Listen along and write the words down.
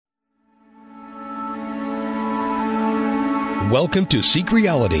Welcome to Seek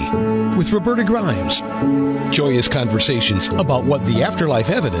Reality with Roberta Grimes. Joyous conversations about what the afterlife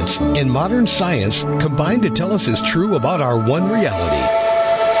evidence and modern science combine to tell us is true about our one reality.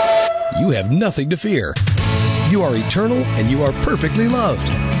 You have nothing to fear. You are eternal and you are perfectly loved.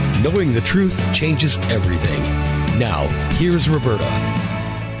 Knowing the truth changes everything. Now, here's Roberta.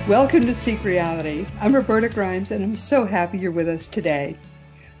 Welcome to Seek Reality. I'm Roberta Grimes, and I'm so happy you're with us today.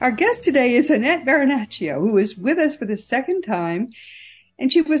 Our guest today is Annette Marinaccio, who is with us for the second time,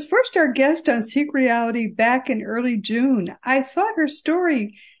 and she was first our guest on Seek Reality back in early June. I thought her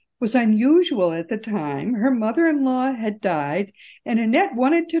story was unusual at the time. Her mother-in-law had died, and Annette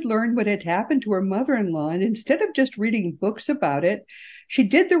wanted to learn what had happened to her mother-in-law, and instead of just reading books about it, she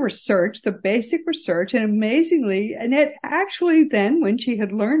did the research, the basic research, and amazingly, Annette actually then, when she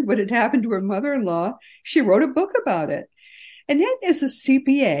had learned what had happened to her mother-in-law, she wrote a book about it. Annette is a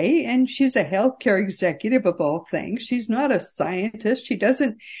CPA, and she's a healthcare executive of all things. She's not a scientist. She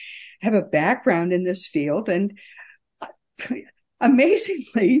doesn't have a background in this field. And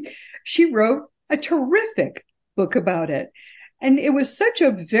amazingly, she wrote a terrific book about it. And it was such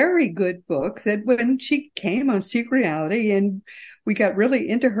a very good book that when she came on Seek Reality and we got really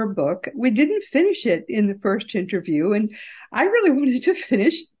into her book, we didn't finish it in the first interview. And I really wanted to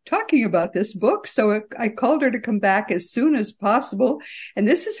finish talking about this book. So I called her to come back as soon as possible. And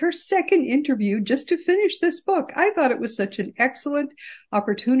this is her second interview just to finish this book. I thought it was such an excellent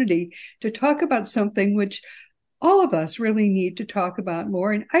opportunity to talk about something which all of us really need to talk about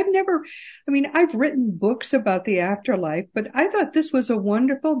more. And I've written books about the afterlife, but I thought this was a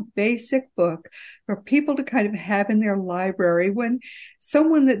wonderful basic book for people to kind of have in their library when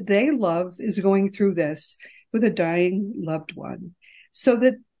someone that they love is going through this with a dying loved one. So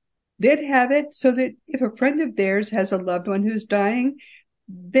that they'd have it so that if a friend of theirs has a loved one who's dying,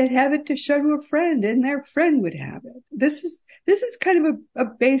 they'd have it to show to a friend and their friend would have it. This is kind of a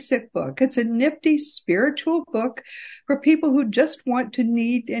basic book. It's a nifty spiritual book for people who just want to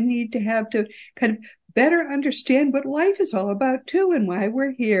need to have to kind of better understand what life is all about too and why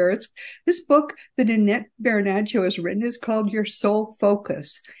we're here. It's this book that Annette Marinaccio has written is called Your Soul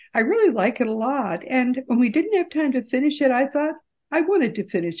Focus. I really like it a lot. And when we didn't have time to finish it, I thought I wanted to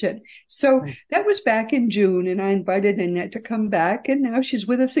finish it. So that was back in June, and I invited Annette to come back, and now she's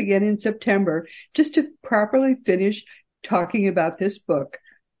with us again in September just to properly finish talking about this book.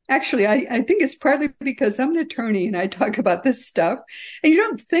 Actually, I think it's partly because I'm an attorney and I talk about this stuff, and you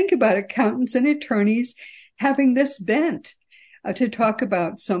don't think about accountants and attorneys having this bent to talk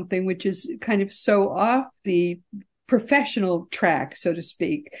about something which is kind of so off the professional track, so to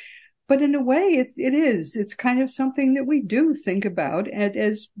speak. But in a way, it's kind of something that we do think about, and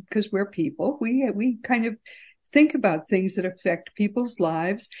as because we're people, we kind of think about things that affect people's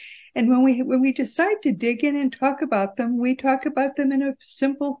lives. And when we decide to dig in and talk about them, we talk about them in a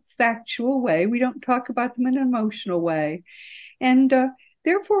simple, factual way. We don't talk about them in an emotional way. And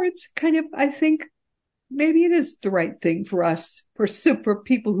therefore, it's kind of, I think, maybe it is the right thing for us, for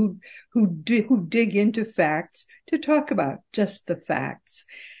people who dig into facts, to talk about just the facts.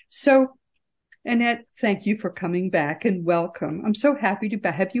 So, Annette, thank you for coming back and welcome. I'm so happy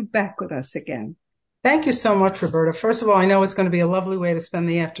to have you back with us again. Thank you so much, Roberta. First of all, I know it's going to be a lovely way to spend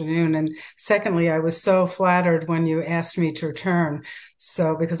the afternoon. And secondly, I was so flattered when you asked me to return.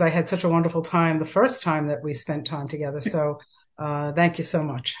 So, because I had such a wonderful time the first time that we spent time together. So, thank you so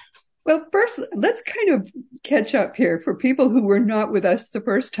much. Well, first, let's kind of catch up here for people who were not with us the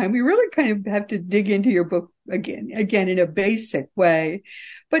first time. We really kind of have to dig into your book again in a basic way.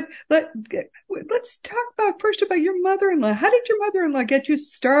 But let's talk first about your mother-in-law. How did your mother-in-law get you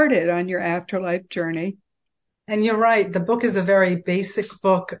started on your afterlife journey? And you're right. The book is a very basic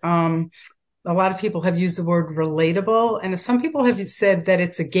book. A lot of people have used the word relatable, and some people have said that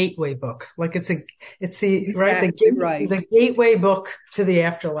it's a gateway book. Like it's the gateway book to the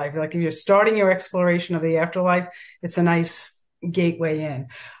afterlife. Like if you're starting your exploration of the afterlife, it's a nice gateway in.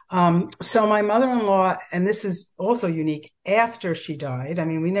 So my mother-in-law, and this is also unique, after she died, I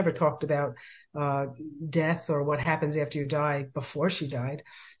mean, we never talked about death or what happens after you die before she died.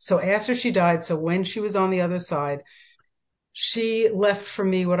 So after she died, so when she was on the other side, she left for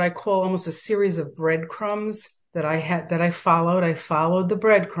me what I call almost a series of breadcrumbs that I followed. I followed the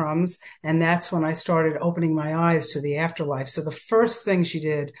breadcrumbs, and that's when I started opening my eyes to the afterlife. So the first thing she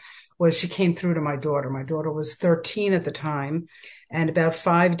did was she came through to my daughter. My daughter was 13 at the time, and about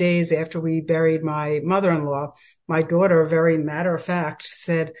 5 days after we buried my mother-in-law, my daughter, very matter of fact,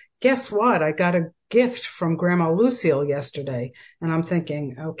 said, "Guess what? I got a gift from Grandma Lucille yesterday." And I'm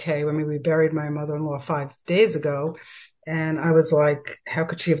thinking, okay, I mean, we buried my mother-in-law 5 days ago. And I was like, how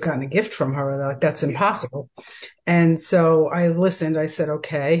could she have gotten a gift from her? Like, that's impossible. And so I listened. I said,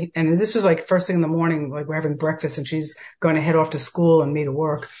 okay. And this was like first thing in the morning, like we're having breakfast and she's going to head off to school and me to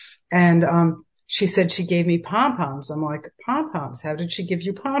work. And, she said she gave me pom-poms. I'm like, pom-poms? How did she give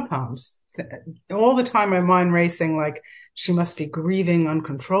you pom-poms? All the time my mind racing, like she must be grieving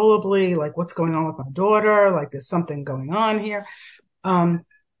uncontrollably. Like what's going on with my daughter? Like there's something going on here.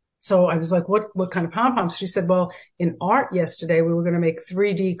 So I was like, what kind of pom-poms? She said, well, in art yesterday, we were going to make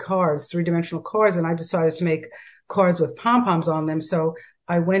 3D cards, three-dimensional cards. And I decided to make cards with pom-poms on them. So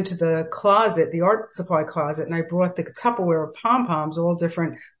I went to the closet, the art supply closet, and I brought the Tupperware of pom-poms, all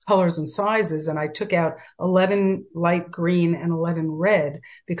different colors and sizes. And I took out 11 light green and 11 red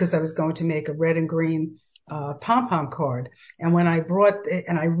because I was going to make a red and green pom-pom card. And when I brought it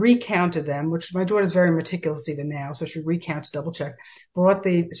and I recounted them, which my daughter's very meticulous even now, so she recounted, double check,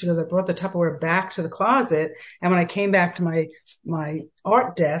 she goes, I brought the Tupperware back to the closet. And when I came back to my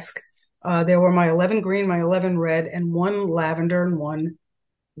art desk, there were my 11 green, my 11 red, and one lavender and one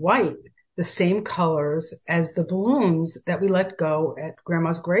white, the same colors as the balloons that we let go at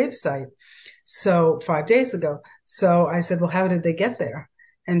Grandma's gravesite. So 5 days ago. So I said, well, how did they get there?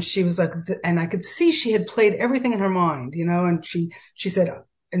 And she was like, and I could see she had played everything in her mind, and she said,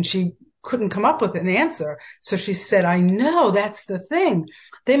 and she couldn't come up with an answer. So she said, I know, that's the thing.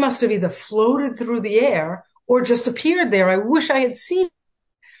 They must have either floated through the air or just appeared there. I wish I had seen.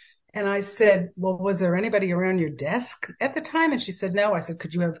 And I said, well, was there anybody around your desk at the time? And she said, no. I said,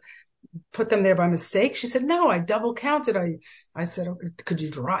 could you have put them there by mistake? She said, no, I double counted. I said, could you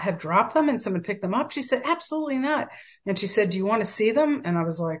have dropped them and someone picked them up? She said, absolutely not. And she said, do you want to see them? And I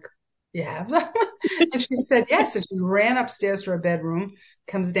was like, you have them? And she said, yes. And she ran upstairs to her bedroom,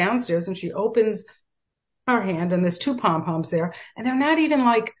 comes downstairs, and she opens her hand, and there's two pom-poms there, and they're not even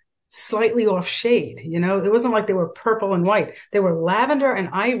like slightly off shade. It wasn't like they were purple and white. They were lavender and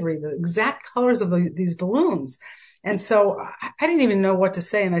ivory, the exact colors of these balloons. And so I didn't even know what to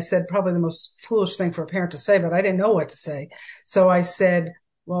say. And I said probably the most foolish thing for a parent to say, but I didn't know what to say. So I said,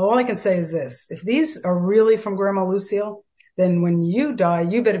 well, all I can say is this. If these are really from Grandma Lucille, then when you die,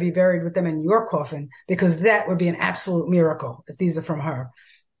 you better be buried with them in your coffin, because that would be an absolute miracle if these are from her.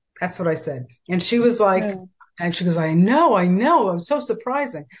 That's what I said. And she was like, yeah. And she goes, I know. It was so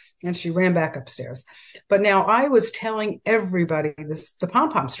surprising. And she ran back upstairs. But now I was telling everybody the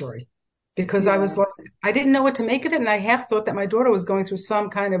pom-pom story, because I was like, I didn't know what to make of it. And I half thought that my daughter was going through some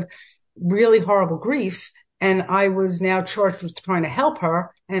kind of really horrible grief. And I was now charged with trying to help her.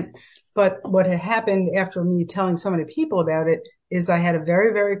 But what had happened after me telling so many people about it is I had a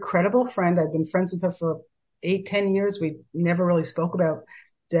very, very credible friend. I'd been friends with her for 8-10 years. We never really spoke about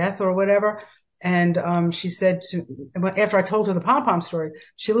death or whatever. And she said after I told her the pom-pom story,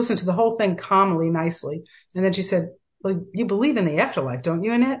 she listened to the whole thing calmly, nicely. And then she said, well, you believe in the afterlife, don't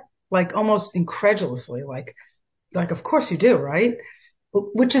you, Annette? Like almost incredulously, like, of course you do, right?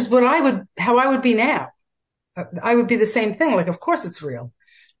 Which is how I would be now. I would be the same thing. Like, of course it's real.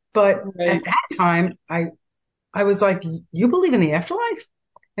 But at that time, I was like, you believe in the afterlife?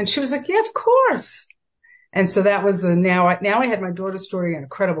 And she was like, yeah, of course. And so that was now I had my daughter's story and a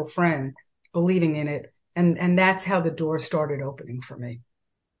credible friend believing in it. And that's how the door started opening for me.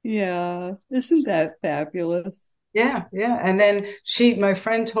 Yeah. Isn't that fabulous? Yeah. Yeah. And then my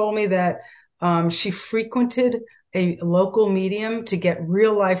friend told me that, she frequented a local medium to get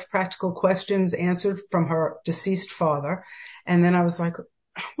real life practical questions answered from her deceased father. And then I was like,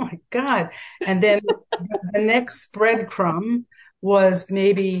 oh my God. And then the next breadcrumb was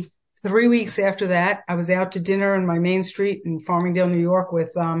maybe 3 weeks after that. I was out to dinner on my main street in Farmingdale, New York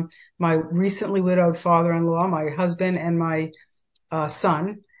with, my recently widowed father-in-law, my husband, and my,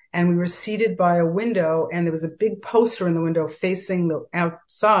 son. And we were seated by a window, and there was a big poster in the window facing the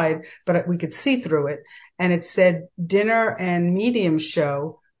outside, but we could see through it. And it said dinner and medium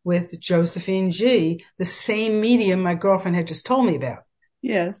show with Josephine G., the same medium my girlfriend had just told me about.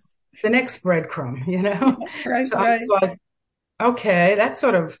 Yes. The next breadcrumb, Right, so I was like, okay, that's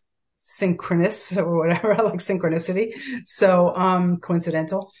sort of synchronous or whatever. I like synchronicity. So,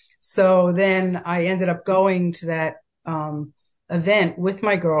 coincidental. So then I ended up going to that, event with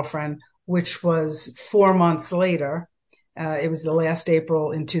my girlfriend, which was 4 months later. It was the last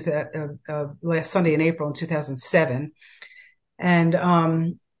last Sunday in April in 2007. And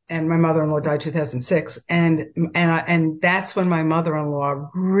my mother-in-law died 2006. And that's when my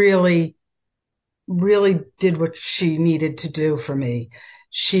mother-in-law really, really did what she needed to do for me.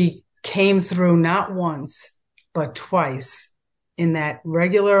 She came through not once, but twice in that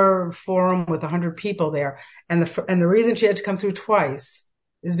regular forum with 100 people there. And the reason she had to come through twice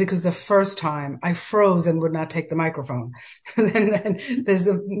is because the first time I froze and would not take the microphone. And then there's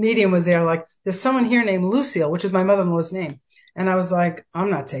a medium was there, like, there's someone here named Lucille, which is my mother-in-law's name. And I was like, I'm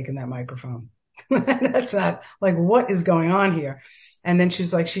not taking that microphone. That's not, like, what is going on here? And then she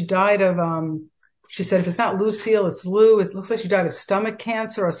was like, she died of, she said, if it's not Lucille, it's Lou. It looks like she died of stomach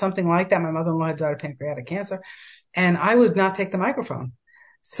cancer or something like that. My mother-in-law had died of pancreatic cancer. And I would not take the microphone.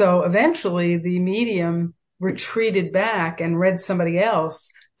 So eventually the medium retreated back and read somebody else.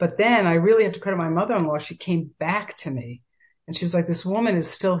 But then I really have to credit my mother-in-law. She came back to me and she was like, this woman is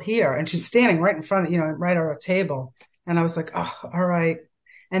still here. And she's standing right in front of, right at our table. And I was like, oh, all right.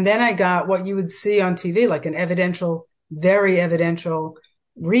 And then I got what you would see on TV, like an evidential, very evidential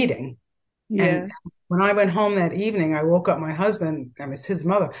reading. Yeah. And when I went home that evening, I woke up my husband, I was his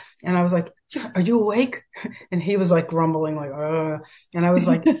mother, and I was like, are you awake? And he was like grumbling, like, and I was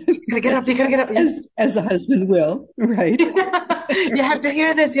like, you gotta get up, you gotta get up. As a husband will, right? You have to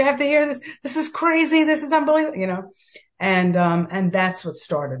hear this, you have to hear this. This is crazy, this is unbelievable, and that's what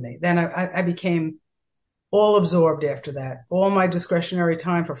started me. Then I became all absorbed after that. All my discretionary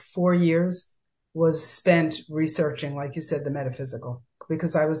time for 4 years was spent researching, like you said, the metaphysical.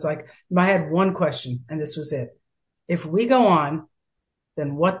 Because I was like, I had one question, and this was it. If we go on,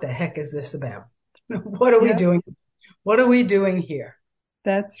 then what the heck is this about? What are we doing? What are we doing here?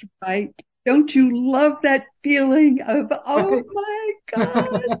 That's right. Don't you love that feeling of, oh my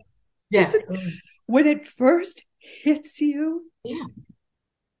God? Yeah. When it first hits you. Yeah.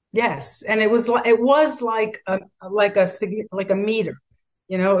 Yes. And it was like a meter,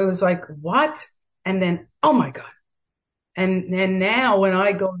 it was like, what? And then, oh my God. And now when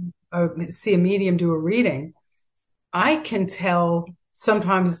I go see a medium do a reading, I can tell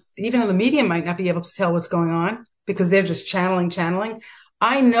sometimes, even though the medium might not be able to tell what's going on because they're just channeling.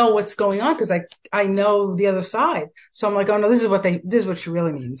 I know what's going on because I know the other side. So I'm like, oh no, this is what she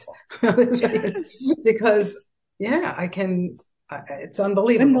really means. Yes. Because I can, it's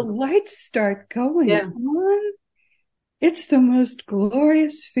unbelievable. When the lights start going on, it's the most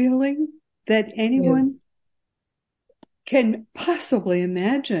glorious feeling that anyone can possibly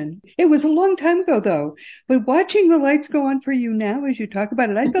imagine. It was a long time ago, though. But watching the lights go on for you now, as you talk about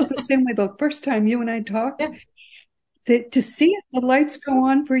it, I felt the same way the first time you and I talked. Yeah. That to see the lights go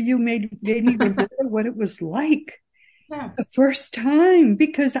on for you made me remember what it was like the first time,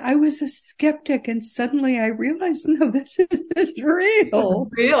 because I was a skeptic, and suddenly I realized, no, this is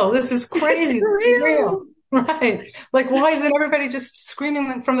real. This is crazy. It's real. Right. Like, why isn't everybody just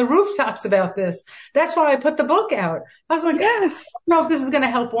screaming from the rooftops about this? That's why I put the book out. I was like, yes. I don't know if this is going to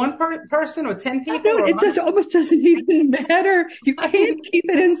help one person or 10 people. No, it almost doesn't even matter. You can't keep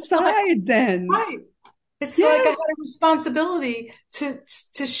it inside then. Right. It's like I had a responsibility to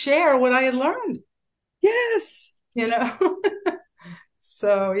share what I had learned. Yes.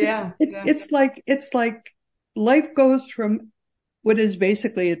 So, yeah. It's like life goes from what is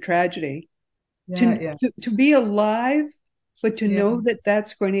basically a tragedy to be alive, but to know that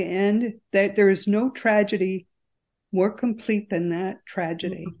that's going to end, that there is no tragedy more complete than that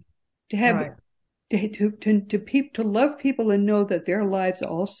tragedy. To have to love people and know that their lives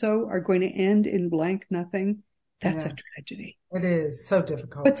also are going to end in blank nothing. That's a tragedy. It is so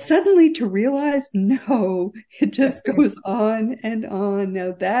difficult. But suddenly to realize, no, it just goes on and on.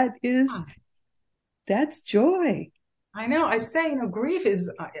 Now that's joy. I know. I say, grief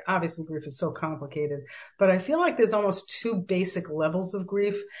is so complicated, but I feel like there's almost two basic levels of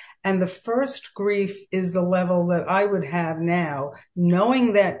grief. And the first grief is the level that I would have now,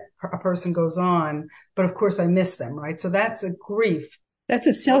 knowing that a person goes on, but of course I miss them, right? So that's a grief. That's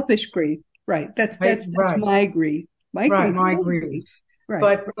a selfish grief, right? That's my grief. My grief. Right.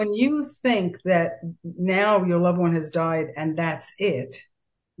 But when you think that now your loved one has died and that's it,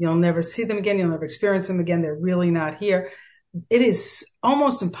 you'll never see them again. You'll never experience them again. They're really not here. It is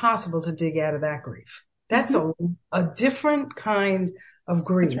almost impossible to dig out of that grief. That's a different kind of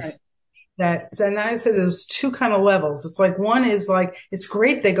grief. That's right. And I said there's two kind of levels. It's like, one is like, it's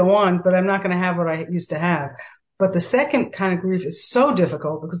great they go on, but I'm not going to have what I used to have. But the second kind of grief is so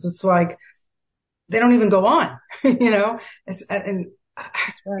difficult because it's like, they don't even go on, that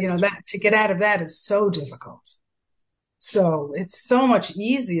to get out of that is so difficult. So it's so much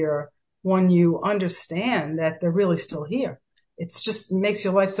easier when you understand that they're really still here. It's just makes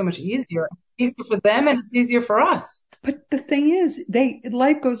your life so much easier. It's easier for them and it's easier for us. But the thing is,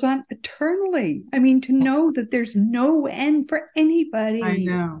 life goes on eternally. I mean, to know that there's no end for anybody. I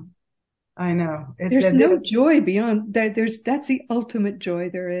know. There's no joy beyond that. That's the ultimate joy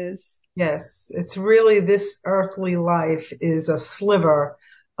there is. Yes. It's really, this earthly life is a sliver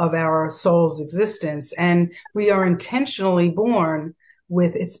of our soul's existence. And we are intentionally born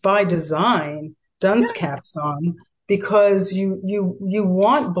with, it's by design, dunce caps on, because you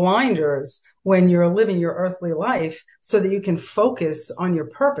want blinders when you're living your earthly life so that you can focus on your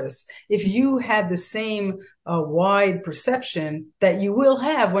purpose. If you had the same wide perception that you will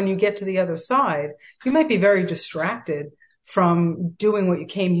have when you get to the other side, you might be very distracted from doing what you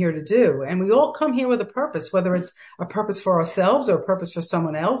came here to do. And we all come here with a purpose, whether it's a purpose for ourselves or a purpose for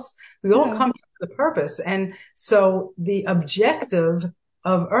someone else. We all come here with a purpose. And so the objective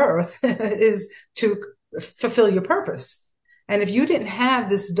of Earth is to fulfill your purpose. And if you didn't have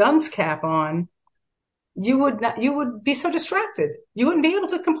this dunce cap on, you would be so distracted. You wouldn't be able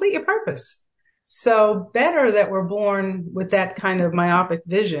to complete your purpose. So better that we're born with that kind of myopic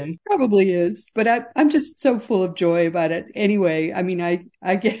vision. Probably is, but I'm just so full of joy about it anyway. I mean,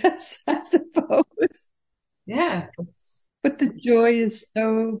 I guess, I suppose. Yeah. But the joy is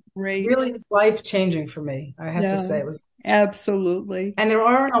so great. Really life-changing for me, I have to say. It was absolutely. And there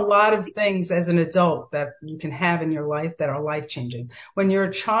aren't a lot of things as an adult that you can have in your life that are life-changing. When you're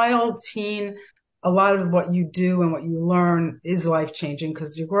a child, teen, a lot of what you do and what you learn is life-changing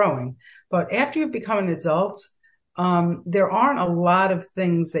because you're growing. But after you become an adult, there aren't a lot of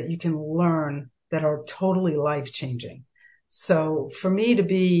things that you can learn that are totally life-changing. So for me to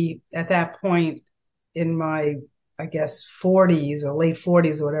be at that point in my, I guess, 40s or late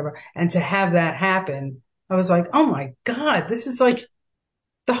 40s or whatever, and to have that happen, I was like, oh my God, this is like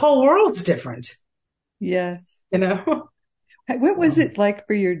the whole world's different. Yes. You know? What was it like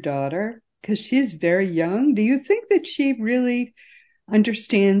for your daughter? Because she's very young. Do you think that she really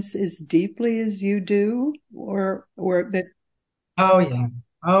understands as deeply as you do, or that? Oh yeah.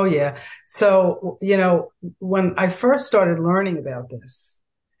 Oh yeah. So, you know, when I first started learning about this,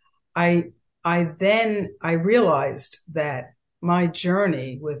 I realized that my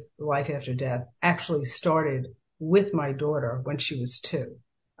journey with life after death actually started with my daughter when she was 2.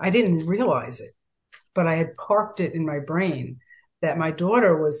 I didn't realize it, but I had parked it in my brain that my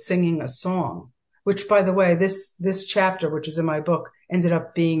daughter was singing a song, which, by the way, this chapter, which is in my book, ended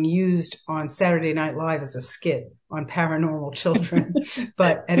up being used on Saturday Night Live as a skit on paranormal children.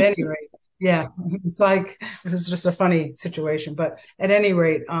 But at any rate, yeah, it was just a funny situation. But at any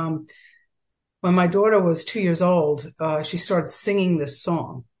rate, when my daughter was 2 years old, she started singing this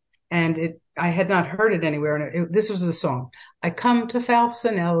song, and I had not heard it anywhere. And this was the song. I come to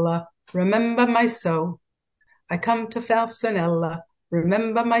Falsanella, remember my soul. I come to Falsanella,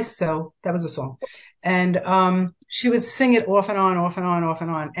 remember my soul. That was the song. And she would sing it off and on, off and on, off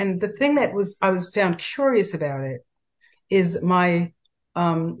and on. And the thing that I was found curious about it is my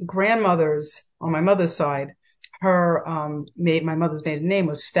grandmother's, on my mother's side, my mother's maiden name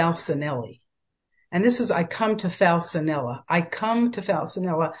was Falsanelli. And this was, I come to Falsanella. I come to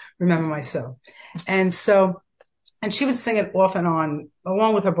Falsanella, remember my soul. And she would sing it off and on,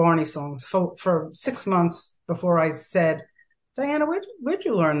 along with her Barney songs for 6 months before I said, Diana, where'd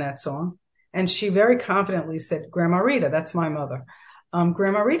you learn that song? And she very confidently said, Grandma Rita, that's my mother.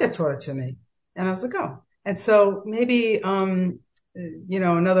 Grandma Rita taught it to me. And I was like, oh. And so maybe,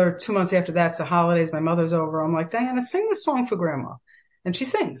 another 2 months after that, it's the holidays, my mother's over. I'm like, Diana, sing this song for Grandma. And she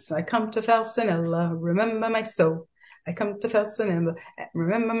sings, I come to Falsanella, remember my soul. I come to Falsanella,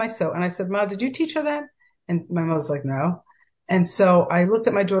 remember my soul. And I said, Ma, did you teach her that? And my mother's like, no. And so I looked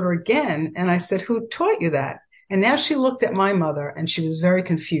at my daughter again and I said, who taught you that? And now she looked at my mother and she was very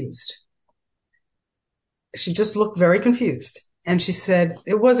confused. She just looked very confused. And she said,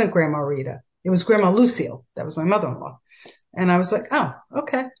 it wasn't Grandma Rita. It was Grandma Lucille. That was my mother-in-law. And I was like, oh,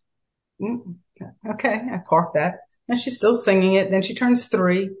 okay. Okay. I parked that. And she's still singing it. Then she turns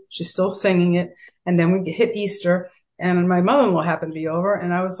 3. She's still singing it. And then we hit Easter. And my mother-in-law happened to be over.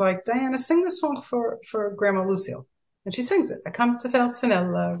 And I was like, Diana, sing this song for Grandma Lucille. And she sings it. I come to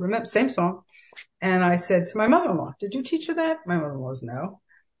Falsanella, remember, same song. And I said to my mother-in-law, did you teach her that? My mother-in-law's no.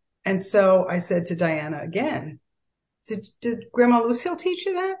 And so I said to Diana again, did Grandma Lucille teach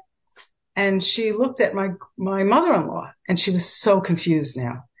you that? And she looked at my mother-in-law and she was so confused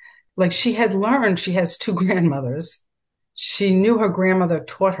now. Like she had learned she has 2 grandmothers. She knew her grandmother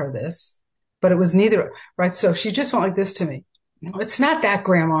taught her this, but it was neither, right? So she just went like this to me. No, it's not that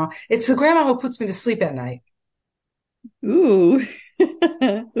grandma. It's the grandma who puts me to sleep at night. Ooh,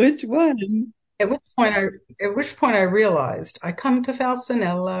 which one? At which point I realized I come to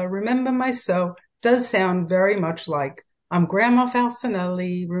Falsanella, remember my soul does sound very much like I'm Grandma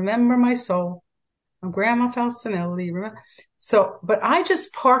Falsanelli, remember my soul. I'm Grandma Falsanelli. Remember? So, but I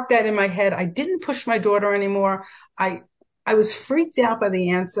just parked that in my head. I didn't push my daughter anymore. I was freaked out by the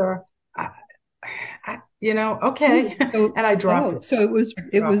answer. Okay. And I dropped it. So it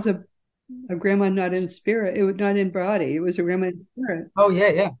was a grandma not in spirit. It was not in body. It was a grandma in spirit. Oh, yeah,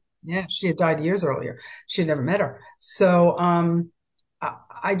 yeah. Yeah, she had died years earlier. She had never met her. So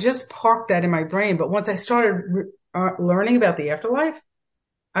I just parked that in my brain. But once I started learning about the afterlife,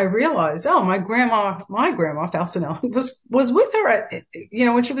 I realized, oh, my grandma Falcinelli was with her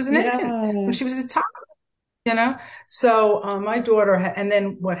when she was an infant, when she was a toddler. So my daughter and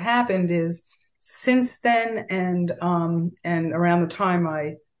then what happened is since then and around the time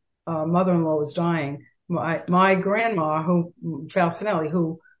my mother-in-law was dying, my grandma Falcinelli,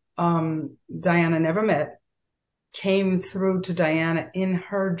 who Diana never met, came through to Diana in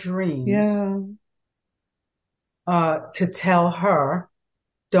her dreams to tell her,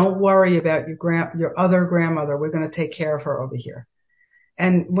 don't worry about your other grandmother. We're going to take care of her over here.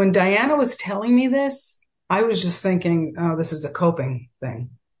 And when Diana was telling me this, I was just thinking, oh, this is a coping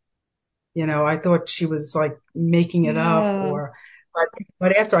thing. I thought she was like making it up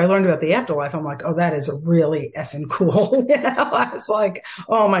but after I learned about the afterlife, I'm like, oh, that is really effing cool. I was like,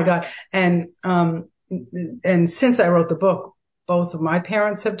 oh my God. And since I wrote the book, both of my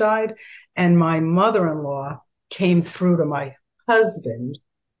parents have died, and my mother-in-law came through to my husband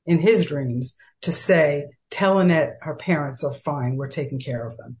in his dreams to say, tell Annette her parents are fine. We're taking care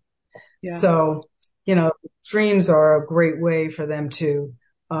of them. Yeah. So, dreams are a great way for them to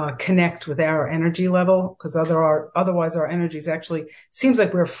connect with our energy level, because otherwise our energies actually seems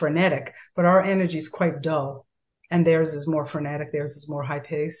like we're frenetic, but our energy is quite dull, and theirs is more frenetic. Theirs is more high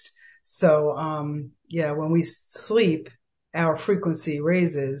paced. So, when we sleep, our frequency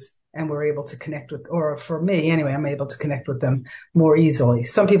raises and we're able to connect with, or for me anyway, I'm able to connect with them more easily.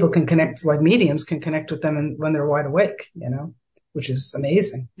 Some people can connect, like mediums can connect with them when they're wide awake, which is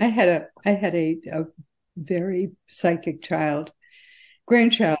amazing. I had a very psychic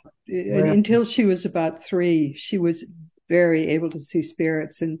grandchild, until she was about 3. She was very able to see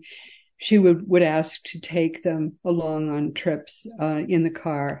spirits, and she would ask to take them along on trips in the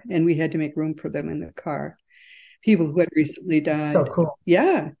car, and we had to make room for them in the car. People who had recently died. So cool.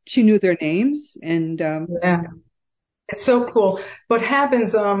 Yeah, she knew their names, and yeah, it's so cool. What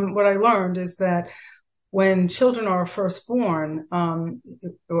happens? What I learned is that when children are first born,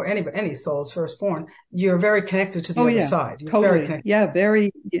 or any soul is first born, you're very connected to the other side. You're totally. Very connected. Yeah,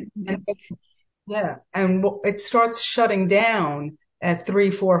 very. And it starts shutting down at 3,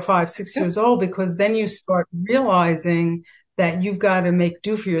 4, 5, 6 years old, because then you start realizing that you've got to make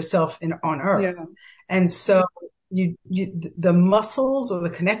do for yourself on Earth. Yeah. And so the muscles or the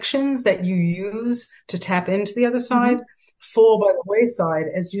connections that you use to tap into the other side fall by the wayside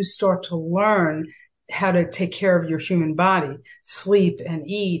as you start to learn how to take care of your human body, sleep and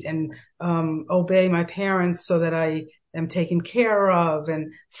eat and obey my parents so that I am taken care of,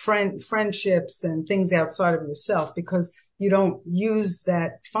 and friendships and things outside of yourself, because you don't use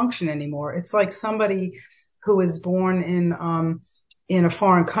that function anymore. It's like somebody who is born in a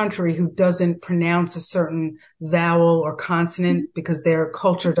foreign country who doesn't pronounce a certain vowel or consonant because their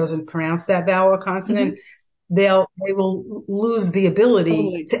culture doesn't pronounce that vowel or consonant. They will lose the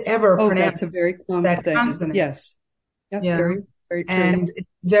ability to ever pronounce that's a very common that thing. consonant. Yes. Yep, very, very true. And it's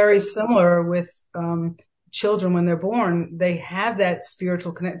very similar with children when they're born. They have that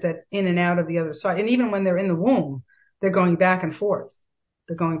spiritual connect, that in and out of the other side. And even when they're in the womb, they're going back and forth.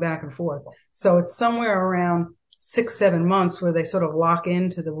 So it's somewhere around 6, 7 months where they sort of lock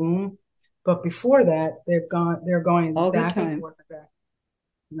into the womb. But before that, they're going all back the time. and forth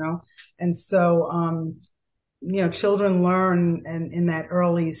and back, And so, children learn in that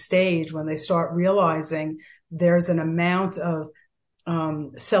early stage when they start realizing there's an amount of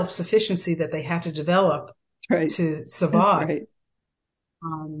self-sufficiency that they have to develop to survive. That's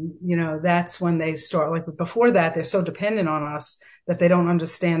right. That's when they start, like before that, they're so dependent on us that they don't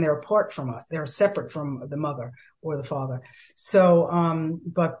understand they're apart from us. They're separate from the mother or the father. So,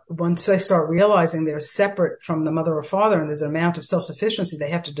 but once they start realizing they're separate from the mother or father and there's an amount of self-sufficiency they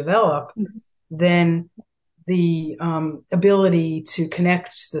have to develop, then the ability to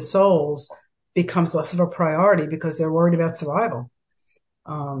connect the souls becomes less of a priority because they're worried about survival.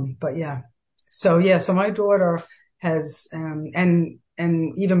 So my daughter has, and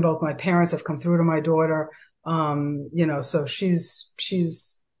even both my parents have come through to my daughter, so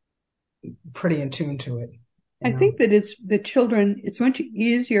she's pretty in tune to it. I think that it's much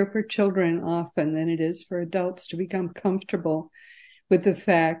easier for children often than it is for adults to become comfortable with the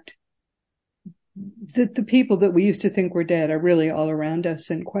fact that the people that we used to think were dead are really all around us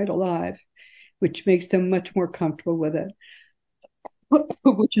and quite alive, which makes them much more comfortable with it,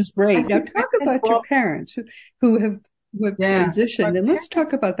 which is great. Now talk about your parents who have transitioned, and let's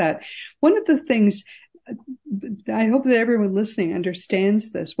talk about that. One of the things I hope that everyone listening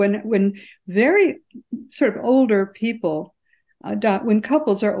understands this. When very sort of older people die, when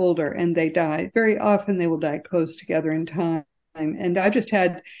couples are older and they die, very often they will die close together in time. And I've just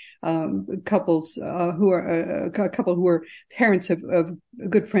had couples who are a couple who are parents of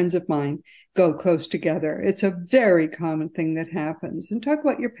good friends of mine go close together. It's a very common thing that happens. And talk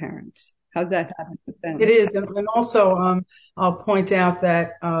about your parents, how that happened with them. It is. And also, I'll point out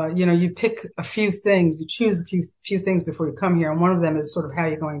that, you pick a few things, you choose a few things before you come here. And one of them is sort of how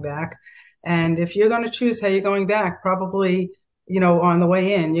you're going back. And if you're going to choose how you're going back, probably, on the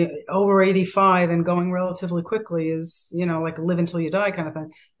way in, over 85 and going relatively quickly is, like live until you die kind of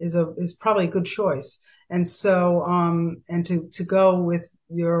thing is probably a good choice. And so, and to go with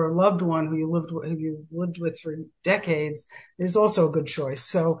your loved one who you've lived with for decades is also a good choice.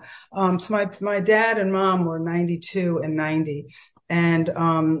 So my dad and mom were 92 and 90, and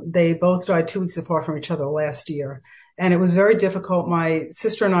they both died 2 weeks apart from each other last year. And it was very difficult. My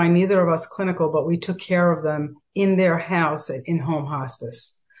sister and I, neither of us clinical, but we took care of them in their house at in-home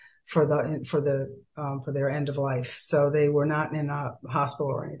hospice for their end of life. So they were not in a hospital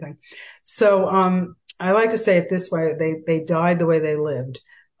or anything. So I like to say it this way: they died the way they lived.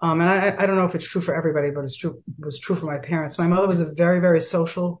 And I don't know if it's true for everybody, but it was true for my parents. My mother was a very, very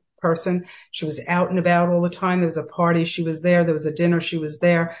social person. She was out and about all the time. There was a party, she was there. There was a dinner, she was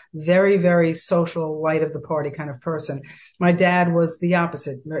there. Very, very social, light of the party kind of person. My dad was the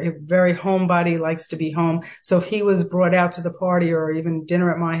opposite. Very homebody, likes to be home. So if he was brought out to the party or even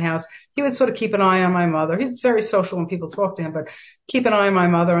dinner at my house, he would sort of keep an eye on my mother. He's very social when people talk to him, but keep an eye on my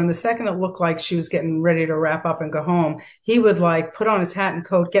mother. And the second it looked like she was getting ready to wrap up and go home, he would like put on his hat and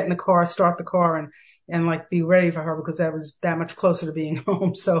coat, get in the car, start the car, and like be ready for her, because that was that much closer to being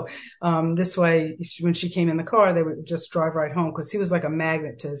home. So this way, when she came in the car, they would just drive right home, because he was like a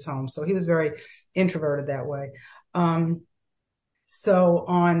magnet to his home. So he was very introverted that way. So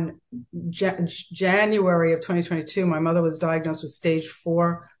on January of 2022, my mother was diagnosed with stage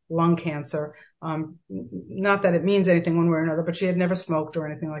 4 lung cancer. Not that it means anything one way or another, but she had never smoked or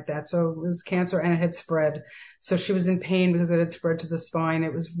anything like that. So it was cancer, and it had spread. So she was in pain because it had spread to the spine.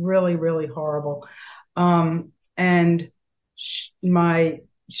 It was really, really horrible. And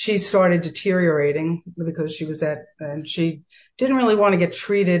she started deteriorating because and she didn't really want to get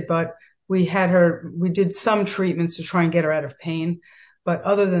treated, but we did some treatments to try and get her out of pain. But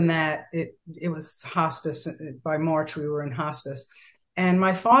other than that, it was hospice. By March, we were in hospice. And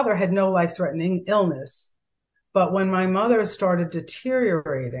my father had no life-threatening illness. But when my mother started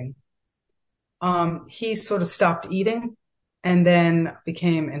deteriorating, he sort of stopped eating and then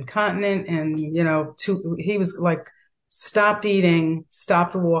became incontinent. And, he was like stopped eating,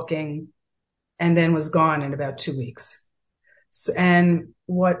 stopped walking, and then was gone in about 2 weeks. And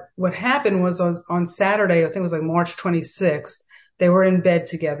what happened was on Saturday, I think it was like March 26th, they were in bed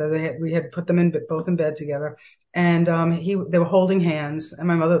together. We had put them both in bed together, and they were holding hands. And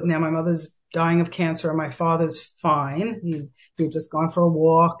my mother's dying of cancer, and my father's fine. He had just gone for a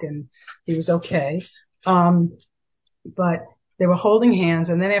walk, and he was okay. But they were holding hands,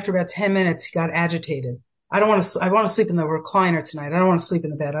 and then after about 10 minutes, he got agitated. I want to sleep in the recliner tonight. I don't want to sleep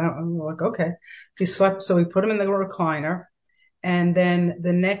in the bed. I'm like, okay. He slept, so we put him in the recliner. And then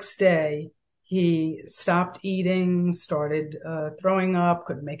the next day, he stopped eating, started throwing up,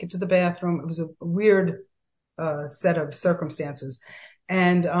 couldn't make it to the bathroom. It was a weird set of circumstances.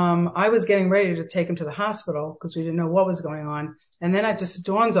 And I was getting ready to take him to the hospital because we didn't know what was going on. And then it just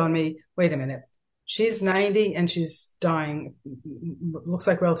dawns on me, wait a minute. She's 90 and she's dying, looks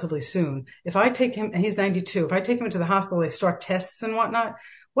like relatively soon. If I take him, and he's 92, if I take him into the hospital, they start tests and whatnot.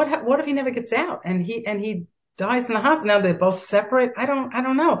 What if he never gets out and he dies in the hospital? Now they're both separate. I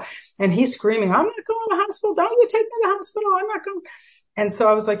don't know. And he's screaming, I'm not going to the hospital. Don't you take me to the hospital. I'm not going. And so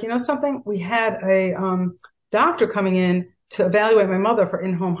I was like, you know something? We had a doctor coming in to evaluate my mother for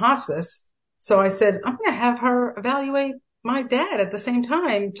in-home hospice. So I said, I'm going to have her evaluate my dad at the same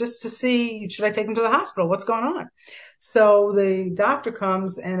time, just to see, should I take him to the hospital? What's going on? So the doctor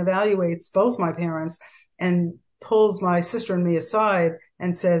comes and evaluates both my parents and pulls my sister and me aside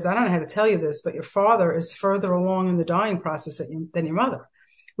and says, I don't know how to tell you this, but your father is further along in the dying process than your mother,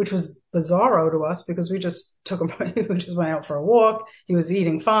 which was bizarro to us because we just took him, we just went out for a walk. He was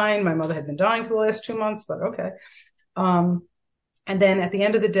eating fine. My mother had been dying for the last 2 months, but okay. And then at the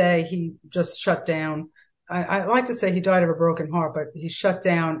end of the day, he just shut down. I like to say he died of a broken heart, but he shut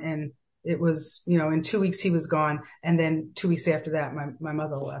down, and it was, in 2 weeks he was gone. And then 2 weeks after that, my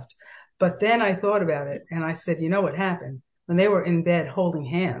mother left. But then I thought about it and I said, you know what happened? When they were in bed holding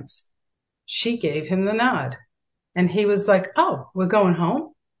hands, she gave him the nod and he was like, oh, we're going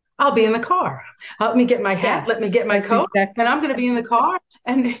home. I'll be in the car. Let me get my hat. Yeah, Let me get my coat. exactly And I'm going to be in the car.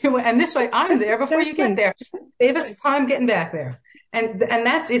 And this way I'm there before you get there. Save us time getting back there. And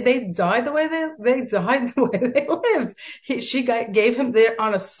that's it. They died the way they died the way they lived. She gave him there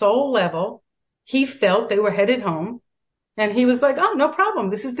on a soul level. He felt they were headed home, and he was like, "Oh, no problem.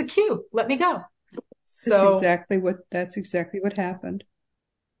 This is the cue. Let me go." So, that's exactly what happened.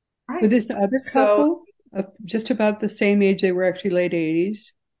 right. With this other So couple of just about the same age, they were actually late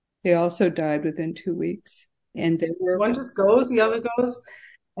 80s. They also died within 2 weeks, and they were one just goes, the other goes.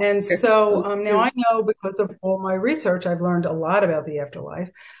 And so those now two. I know, because of all my research, I've learned a lot about the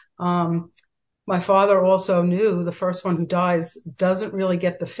afterlife. Um, my father also knew the first one who dies doesn't really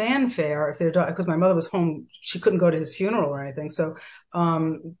get the fanfare if they're because my mother was home. She couldn't go to his funeral or anything. So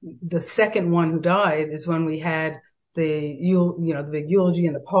the second one who died is when we had the big eulogy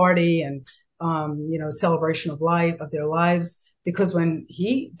and the party and celebration of life, of their lives. Because when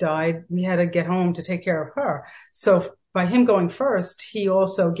he died, we had to get home to take care of her. So by him going first, he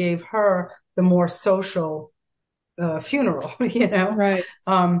also gave her the more social funeral, Right.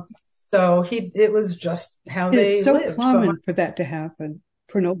 So it was just how It's they so lived. But common for that to happen,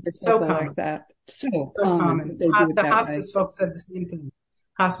 for an older so couple like common, that. So so common that common. they do it The that way. hospice folks said the same thing.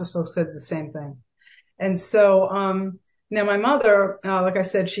 Hospice folks said the same thing. And so, now my mother, like I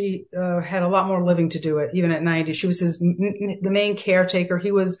said, she had a lot more living to do it, even at 90. She was the main caretaker.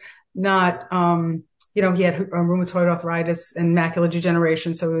 He was not, he had rheumatoid arthritis and macular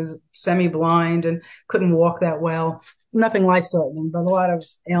degeneration, so he was semi-blind and couldn't walk that well. Nothing life-threatening, but a lot of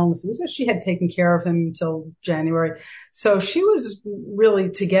illnesses. So she had taken care of him until January. So she was really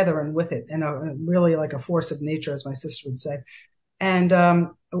together and with it, and really like a force of nature, as my sister would say. And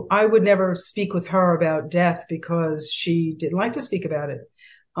I would never speak with her about death because she didn't like to speak about it.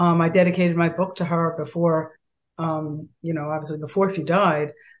 I dedicated my book to her before, obviously before she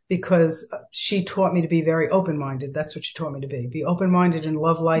died, because she taught me to be very open-minded. That's what she taught me to be. Be open-minded and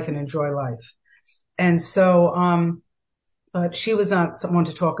love life and enjoy life. And so, but she was not someone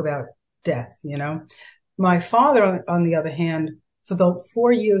to talk about death, My father, on the other hand, for the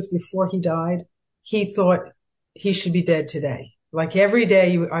 4 years before he died, he thought he should be dead today. Like every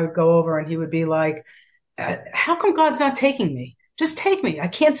day I would go over and he would be like, how come God's not taking me? Just take me. I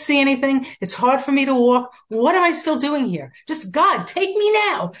can't see anything. It's hard for me to walk. What am I still doing here? Just God, take me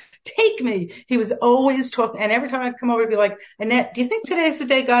now. Take me. He was always talking. And every time I'd come over, he'd be like, Annette, do you think today's the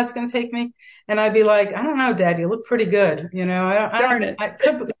day God's going to take me? And I'd be like, I don't know, Dad, you look pretty good. Darn it. I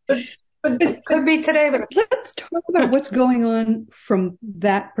could be today, but Let's talk about what's going on from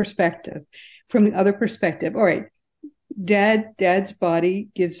that perspective, from the other perspective. All right. Dad's body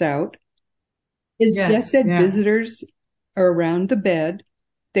gives out. His deathbed visitors are around the bed.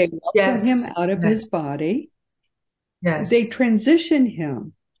 They welcome him out of his body. Yes. They transition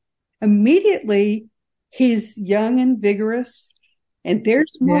him. Immediately, he's young and vigorous, and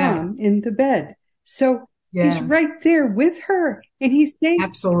there's Mom in the bed. So he's right there with her, and he's saying,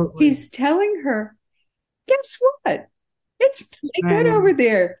 absolutely, he's telling her, guess what? It's pretty good over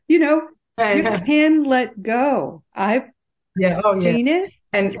there. You can let go. I've seen it,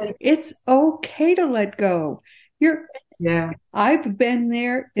 and it's okay to let go. I've been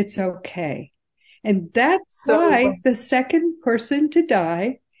there. It's okay. And that's why the second person to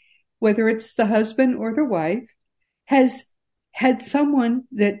die, whether it's the husband or the wife, has had someone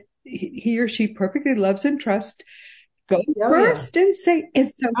that he or she perfectly loves and trusts go first and say,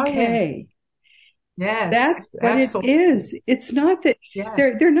 it's okay. Yes, that's what absolutely. it is. It's not that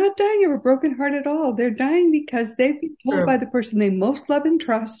they're not dying of a broken heart at all. They're dying because they've been told by the person they most love and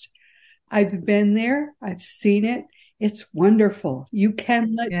trust, I've been there, I've seen it, it's wonderful. You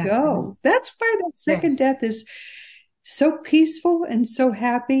can let go. That's why that second death is so peaceful and so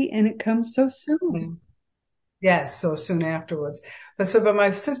happy, and it comes so soon. Yes, so soon afterwards. But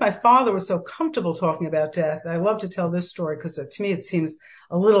since my father was so comfortable talking about death, I love to tell this story because to me it seems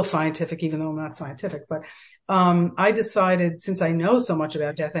a little scientific, even though I'm not scientific. But I decided, since I know so much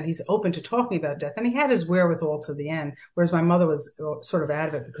about death and he's open to talking about death, and he had his wherewithal to the end, whereas my mother was sort of out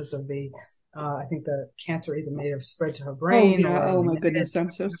of it because of I think the cancer either may have spread to her brain. Oh my goodness,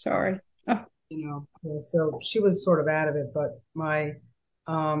 I'm so sorry. Oh. So she was sort of out of it, but my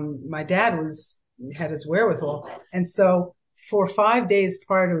dad had his wherewithal. And so for 5 days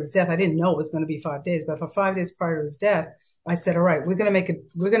prior to his death, I didn't know it was going to be 5 days, but for 5 days prior to his death, I said, all right, we're going to make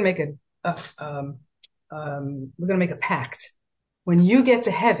a pact. When you get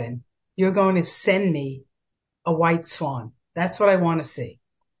to heaven, you're going to send me a white swan. That's what I want to see.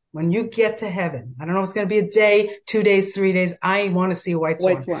 when you get to heaven, I don't know if it's going to be a day, 2 days, 3 days. I want to see a white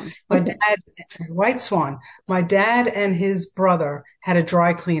swan. Okay. White swan. My dad and his brother had a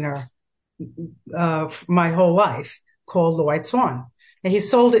dry cleaner my whole life called the White Swan, and he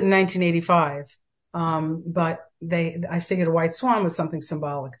sold it in 1985. But I figured a white swan was something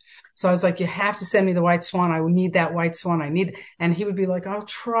symbolic. So I was like, you have to send me the white swan. I would need that white swan. And he would be like, I'll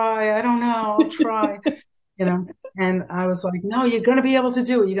try. I don't know. I'll try, and I was like, no, you're going to be able to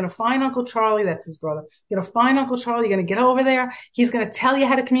do it. You're going to find Uncle Charlie. That's his brother. You're going to find Uncle Charlie. You're going to get over there. He's going to tell you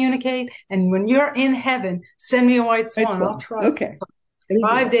how to communicate. And when you're in heaven, send me a white swan. I'll try. Okay.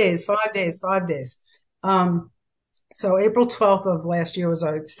 5 days. So April 12th of last year was,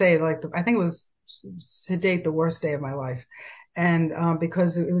 I would say, I think it was to date the worst day of my life. And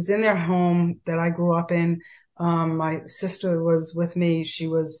because it was in their home that I grew up in. My sister was with me. It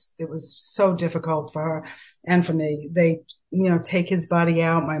was so difficult for her and for me. They, take his body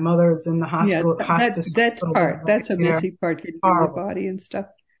out. My mother is in the hospital, hospice. That's a messy part, getting the body and stuff.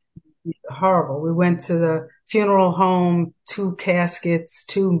 Horrible. We went to the funeral home, 2 caskets,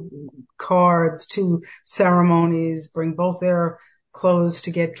 2 cards, 2 ceremonies, bring both their clothes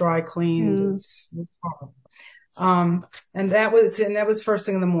to get dry cleaned. It's horrible. And that was first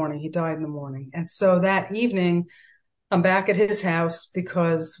thing in the morning. He died in the morning. And so that evening, I'm back at his house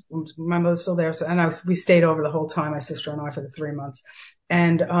because my mother's still there. We stayed over the whole time, my sister and I, for the 3 months.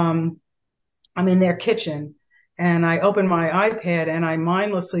 And, I'm in their kitchen. And I open my iPad and I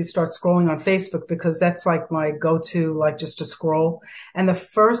mindlessly start scrolling on Facebook because that's like my go-to, just to scroll. And the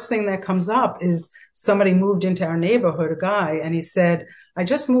first thing that comes up is somebody moved into our neighborhood, a guy, and he said, I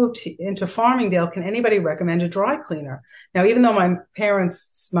just moved into Farmingdale. Can anybody recommend a dry cleaner? Now, even though my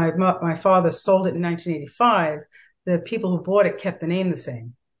father sold it in 1985, the people who bought it kept the name the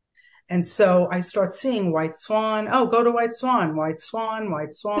same. And so I start seeing White Swan. Oh, go to White Swan, White Swan,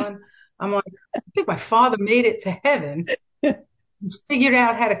 White Swan. I'm like, I think my father made it to heaven and figured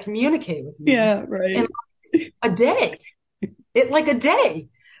out how to communicate with me. Yeah, right. In a day. A day.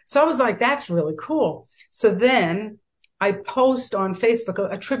 So I was like, that's really cool. So then I post on Facebook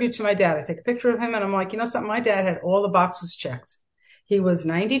a tribute to my dad. I take a picture of him and I'm like, something? My dad had all the boxes checked. He was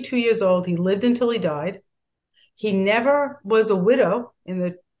 92 years old. He lived until he died. He never was a widow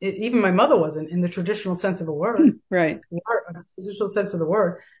even my mother wasn't in the traditional sense of the word. Right. Traditional sense of the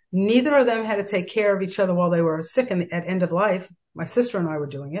word. Neither of them had to take care of each other while they were sick at end of life. My sister and I were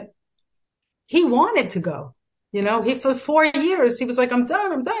doing it. He wanted to go. For 4 years, he was like, I'm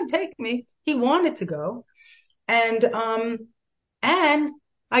done, take me. He wanted to go. And I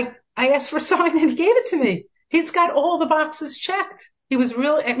asked for a sign and he gave it to me. He's got all the boxes checked. He was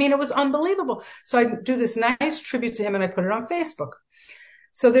it was unbelievable. So I do this nice tribute to him and I put it on Facebook.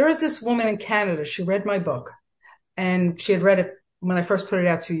 So there is this woman in Canada. She read my book and she had read it when I first put it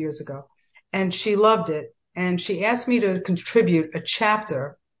out 2 years ago, and she loved it. And she asked me to contribute a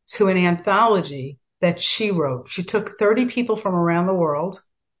chapter to an anthology that she wrote. She took 30 people from around the world,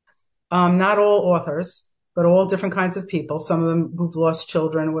 not all authors, but all different kinds of people, some of them who've lost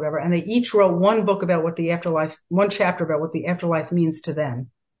children or whatever. And they each wrote one chapter about what the afterlife means to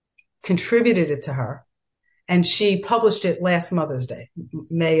them, contributed it to her. And she published it last Mother's Day,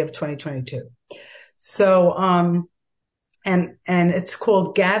 May of 2022. So, and it's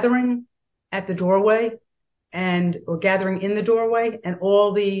called Gathering at the Doorway or Gathering in the Doorway. And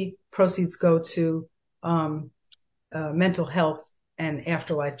all the proceeds go to, mental health and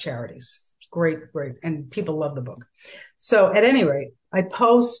afterlife charities. Great. And people love the book. So at any rate, I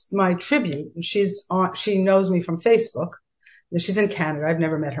post my tribute and she knows me from Facebook. She's in Canada. I've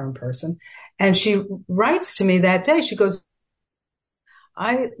never met her in person. And she writes to me that day. She goes,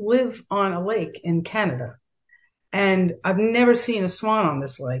 I live on a lake in Canada and I've never seen a swan on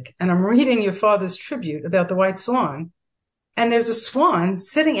this lake. And I'm reading your father's tribute about the white swan. And there's a swan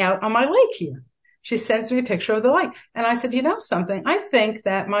sitting out on my lake here. She sends me a picture of the lake. And I said, something? I think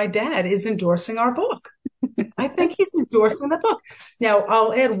that my dad is endorsing our book. I think he's endorsing the book. Now,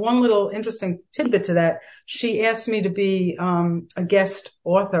 I'll add one little interesting tidbit to that. She asked me to be a guest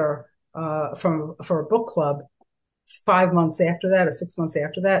author for a book club 5 months after that or 6 months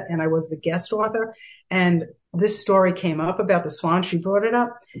after that. And I was the guest author. And this story came up about the swan. She brought it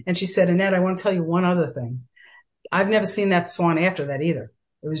up and she said, Annette, I want to tell you one other thing. I've never seen that swan after that either.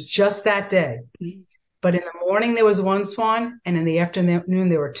 It was just that day. But in the morning, there was one swan, and in the afternoon,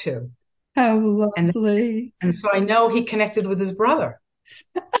 there were 2. How lovely. And so I know he connected with his brother.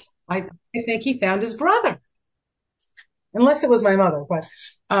 I think he found his brother. unless it was my mother, but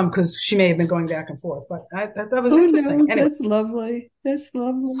because she may have been going back and forth. But that was Who interesting. knows? Anyway, That's lovely. That's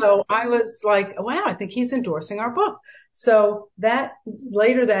lovely. so I was like, wow, I think he's endorsing our book. So that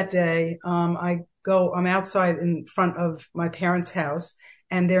later that day, I'm outside in front of my parents' house,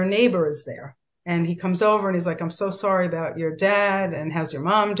 and their neighbor is there. And he comes over and he's like, I'm so sorry about your dad, and how's your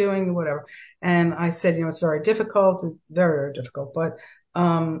mom doing, whatever. And I said, it's very difficult, very, very difficult. But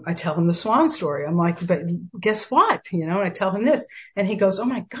I tell him the swan story. I'm like, but guess what? And I tell him this, and he goes, oh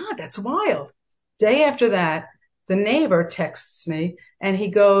my God, that's wild. Day after that, the neighbor texts me and he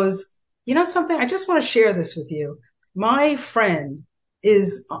goes, something, I just want to share this with you. My friend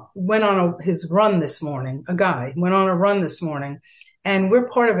went on his run this morning. A guy went on a run this morning, and we're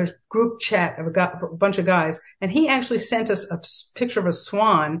part of a group chat of a bunch of guys. And he actually sent us a picture of a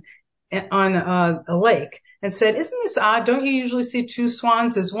swan on a lake and said, isn't this odd? Don't you usually see two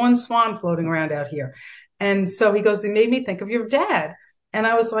swans? There's one swan floating around out here. And so he goes, it made me think of your dad. And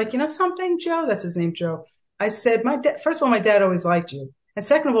I was like, something, Joe? That's his name, Joe. I said, first of all, my dad always liked you. And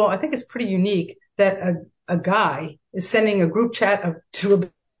second of all, I think it's pretty unique that a guy is sending a group chat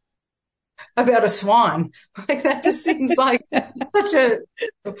about a swan. Like, that just seems like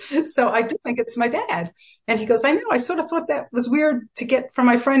so I do think it's my dad. And he goes, I know, I sort of thought that was weird to get from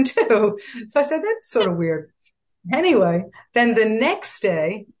my friend too. So I said, that's sort of weird. Anyway, then the next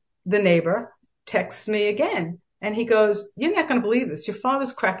day, the neighbor texts me again, and he goes, you're not going to believe this. Your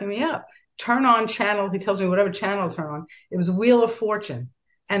father's cracking me up. Turn on channel. He tells me whatever channel to turn on. It was Wheel of Fortune.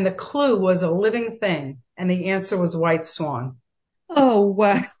 And the clue was a living thing. And the answer was white swan. Oh,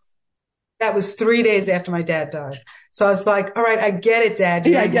 wow. That was 3 days after my dad died. So I was like, all right, I get it, Dad.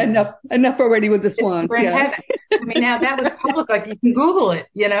 Yeah, enough already with the swans. Yeah. I mean, now that was public. Like, you can Google it,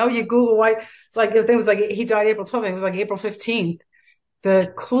 you Google white, like, if it was like, he died April 12th, it was like April 15th.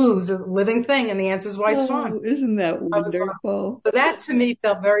 The clues, a living thing, and the answer is white swan. Isn't that wonderful? So that to me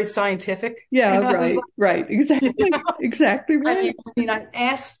felt very scientific. Yeah, right. Exactly. Exactly right. I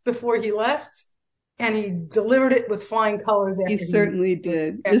asked before he left, and he delivered it with flying colors. He certainly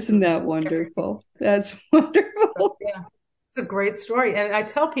did. Isn't that wonderful? That's wonderful. Yeah, it's a great story. And I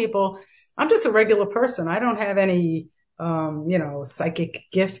tell people, I'm just a regular person. I don't have any, psychic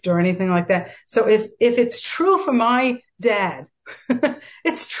gift or anything like that. So if it's true for my dad,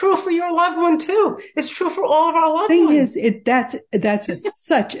 it's true for your loved one too. It's true for all of our loved ones. That's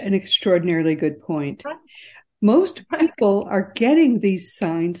such an extraordinarily good point. Right. Most people are getting these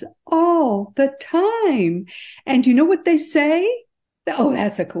signs all the time. And you know what they say? Oh,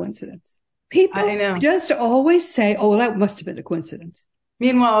 that's a coincidence. People just always say, oh, well, that must have been a coincidence.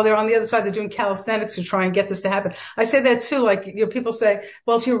 Meanwhile, they're on the other side. They're doing calisthenics to try and get this to happen. I say that too. Like, people say,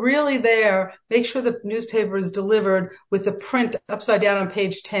 well, if you're really there, make sure the newspaper is delivered with the print upside down on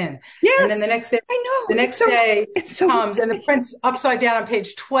page 10. Yes. And then the next day, comes and the print's upside down on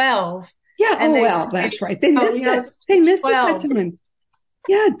page 12. Yeah. And that's right. They missed it. They missed it that time.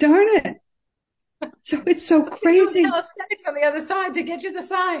 Yeah. Darn it. So it's so crazy. Calisthenics on the other side to get you the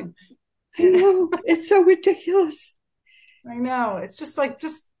sign. I know. It's so ridiculous. I know. It's just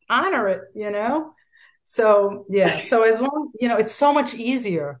honor it, So, yeah. So as long, it's so much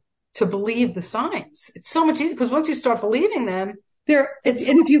easier to believe the signs. It's so much easier because once you start believing them,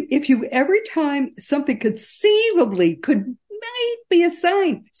 if you every time something conceivably might be a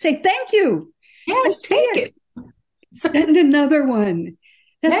sign, say thank you. Yes, take it. Send another one.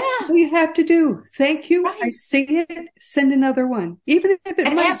 That's all you have to do. Thank you. Right. I see it. Send another one. Even if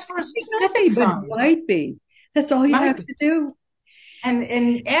it might ask for a specific sign. It might be. That's all you have to do.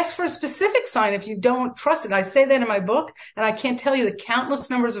 And ask for a specific sign if you don't trust it. I say that in my book, and I can't tell you the countless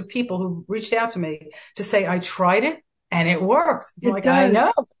numbers of people who reached out to me to say, I tried it and it worked. I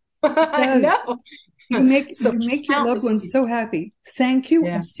know. I know. You make your loved ones so happy. Thank you.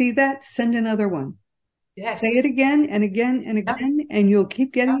 Yeah. I see that. Send another one. Yes. Say it again and again and again, and you'll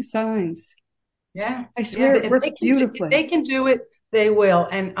keep getting signs. Yeah. I swear it works beautifully. If they can do it, they will.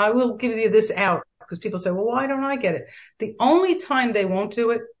 And I will give you this out because people say, well, why don't I get it? The only time they won't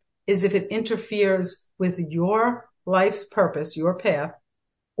do it is if it interferes with your life's purpose, your path,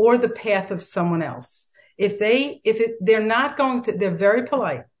 or the path of someone else. They're not going to, they're very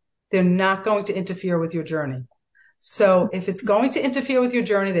polite. They're not going to interfere with your journey. So if it's going to interfere with your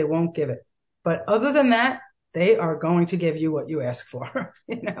journey, they won't give it. But other than that, they are going to give you what you ask for,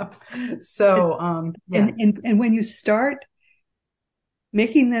 So, yeah. And when you start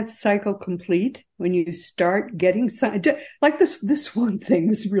making that cycle complete, when you start getting like this one thing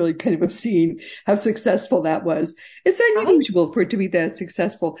was really kind of obscene how successful that was. It's unusual for it to be that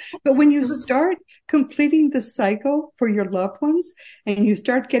successful. But when you start completing the cycle for your loved ones and you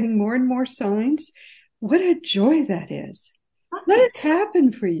start getting more and more signs, what a joy that is. Right. Let it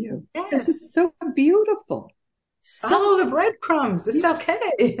happen for you. Because Yes. it's so beautiful. Follow the breadcrumbs. It's okay.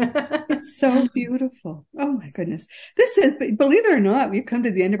 It's so beautiful. Oh my goodness. This is, believe it or not, we've come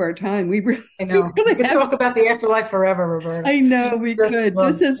to the end of our time. We really, I know. We could talk about the afterlife forever, Roberta. I know we Just could.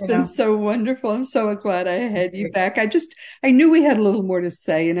 love, This has been so wonderful. I'm so glad I had you back. I knew we had a little more to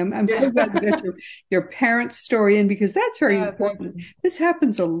say, and I'm so glad we got your parents' story in, because that's very important. This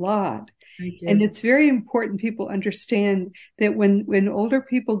happens a lot. And it's very important people understand that when older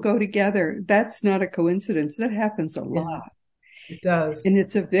people go together, that's not a coincidence. That happens a lot. It does. And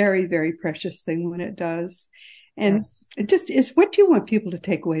it's a very, very precious thing when it does. And it just is, what do you want people to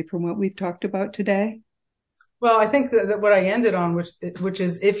take away from what we've talked about today? Well, I think that what I ended on, which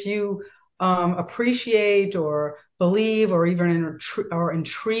is, if you appreciate or believe or even are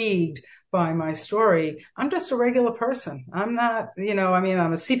intrigued by my story, I'm just a regular person. I'm not, I'm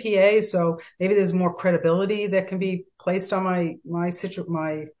a CPA, so maybe there's more credibility that can be placed on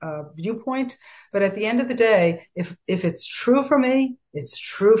my viewpoint. But at the end of the day, if it's true for me, it's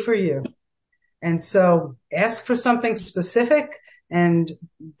true for you. And so ask for something specific, and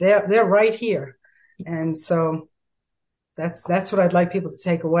they're right here. And so that's what I'd like people to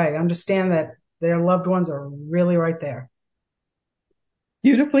take away. Understand that their loved ones are really right there.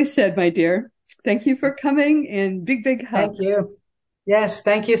 Beautifully said, my dear. Thank you for coming, and big, big hug. Thank you. Yes,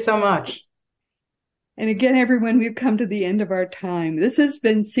 thank you so much. And again, everyone, we've come to the end of our time. This has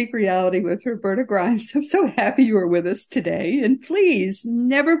been Seek Reality with Roberta Grimes. I'm so happy you were with us today. And please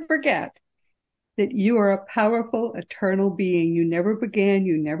never forget that you are a powerful, eternal being. You never began,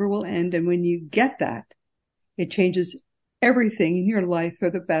 you never will end. And when you get that, it changes everything in your life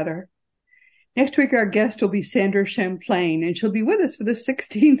for the better. Next week, our guest will be Sandra Champlain, and she'll be with us for the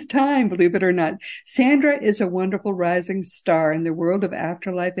 16th time, believe it or not. Sandra is a wonderful rising star in the world of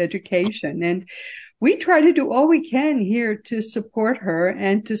afterlife education, and we try to do all we can here to support her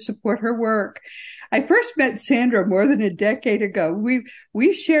and to support her work. I first met Sandra more than a decade ago.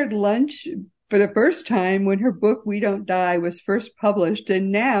 We shared lunch for the first time when her book, We Don't Die, was first published,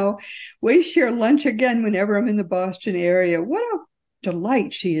 and now we share lunch again whenever I'm in the Boston area. What a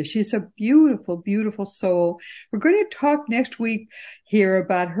delight she is. She's a beautiful, beautiful soul. We're going to talk next week here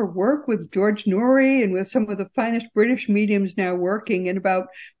about her work with George Norrie and with some of the finest British mediums now working, and about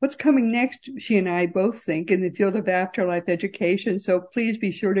what's coming next, she and I both think, in the field of afterlife education. So please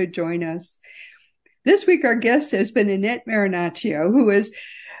be sure to join us. This week, our guest has been Annette Marinaccio, who is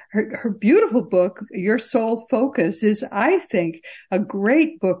her beautiful book, Your Soul Focus, is, I think, a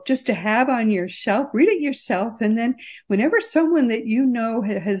great book just to have on your shelf. Read it yourself, and then whenever someone that you know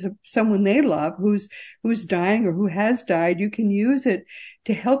has someone they love who's dying or who has died, you can use it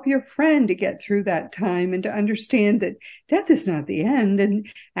to help your friend to get through that time and to understand that death is not the end, and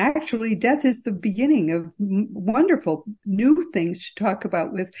actually death is the beginning of wonderful new things to talk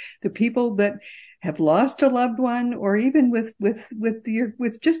about with the people that have lost a loved one, or even with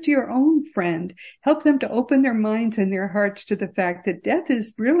just your own friend. Help them to open their minds and their hearts to the fact that death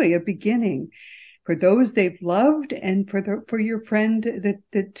is really a beginning for those they've loved, and for your friend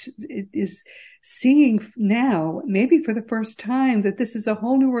that is seeing now, maybe for the first time, that this is a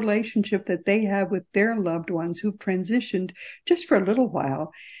whole new relationship that they have with their loved ones who've transitioned just for a little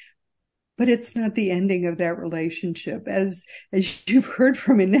while. But it's not the ending of that relationship. As you've heard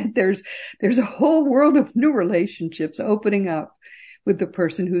from Annette, there's a whole world of new relationships opening up with the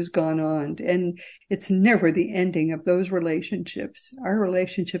person who's gone on. And it's never the ending of those relationships. Our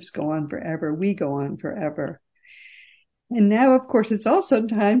relationships go on forever. We go on forever. And now, of course, it's also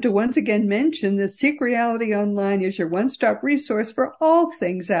time to once again mention that Seek Reality Online is your one-stop resource for all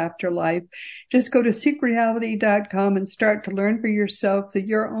things afterlife. Just go to seekreality.com and start to learn for yourself that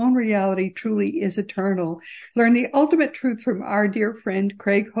your own reality truly is eternal. Learn the ultimate truth from our dear friend,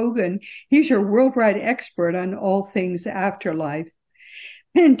 Craig Hogan. He's your worldwide expert on all things afterlife.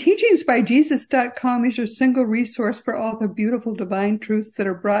 And teachingsbyjesus.com is your single resource for all the beautiful divine truths that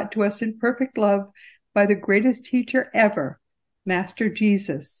are brought to us in perfect love by the greatest teacher ever, Master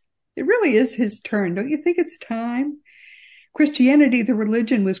Jesus. It really is his turn. Don't you think it's time? Christianity, the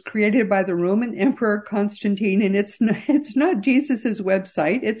religion, was created by the Roman Emperor Constantine, and it's not Jesus's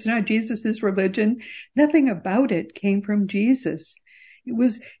website. It's not Jesus's religion. Nothing about it came from Jesus. It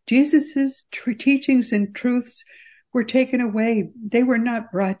was Jesus's teachings and truths were taken away. They were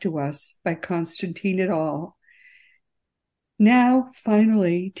not brought to us by Constantine at all. Now,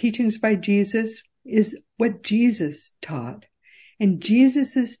 finally, Teachings by Jesus is what Jesus taught. And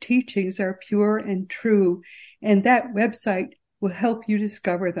Jesus's teachings are pure and true, and that website will help you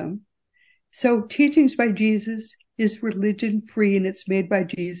discover them. So Teachings by Jesus is religion-free, and it's made by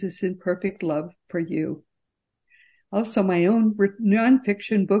Jesus in perfect love for you. Also, my own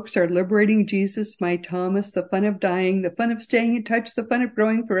nonfiction books are Liberating Jesus, My Thomas, The Fun of Dying, The Fun of Staying in Touch, The Fun of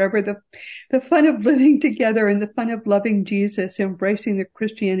Growing Forever, the Fun of Living Together, and The Fun of Loving Jesus, Embracing the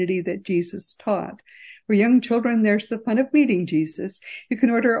Christianity that Jesus taught. For young children, there's The Fun of Meeting Jesus. You can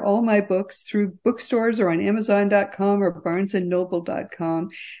order all my books through bookstores or on Amazon.com or BarnesandNoble.com.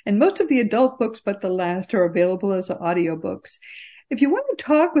 And most of the adult books, but the last, are available as audiobooks. If you want to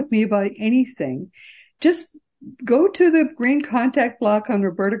talk with me about anything, just go to the green contact block on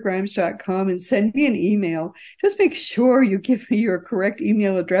robertagrimes.com and send me an email. Just make sure you give me your correct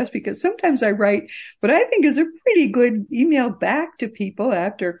email address, because sometimes I write what I think is a pretty good email back to people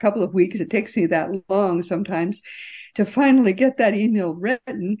after a couple of weeks. It takes me that long sometimes to finally get that email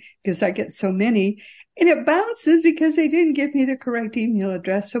written, because I get so many. And it bounces because they didn't give me the correct email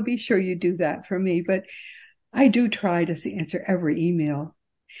address. So be sure you do that for me. But I do try to answer every email.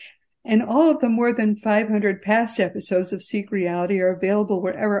 And all of the more than 500 past episodes of Seek Reality are available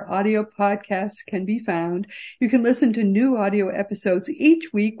wherever audio podcasts can be found. You can listen to new audio episodes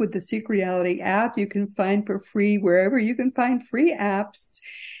each week with the Seek Reality app you can find for free wherever you can find free apps.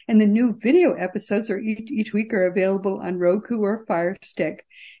 And the new video episodes each week are available on Roku or Fire Stick.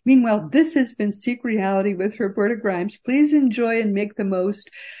 Meanwhile, this has been Seek Reality with Roberta Grimes. Please enjoy and make the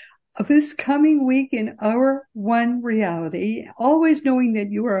most of this coming week in our one reality, always knowing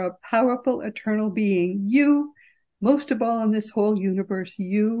that you are a powerful, eternal being. You, most of all in this whole universe,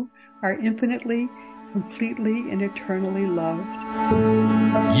 you are infinitely, completely, and eternally loved.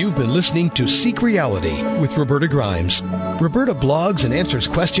 You've been listening to Seek Reality with Roberta Grimes. Roberta blogs and answers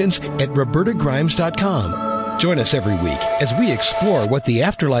questions at robertagrimes.com. Join us every week as we explore what the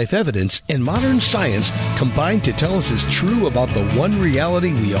afterlife evidence and modern science combine to tell us is true about the one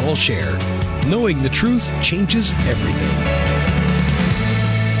reality we all share. Knowing the truth changes everything.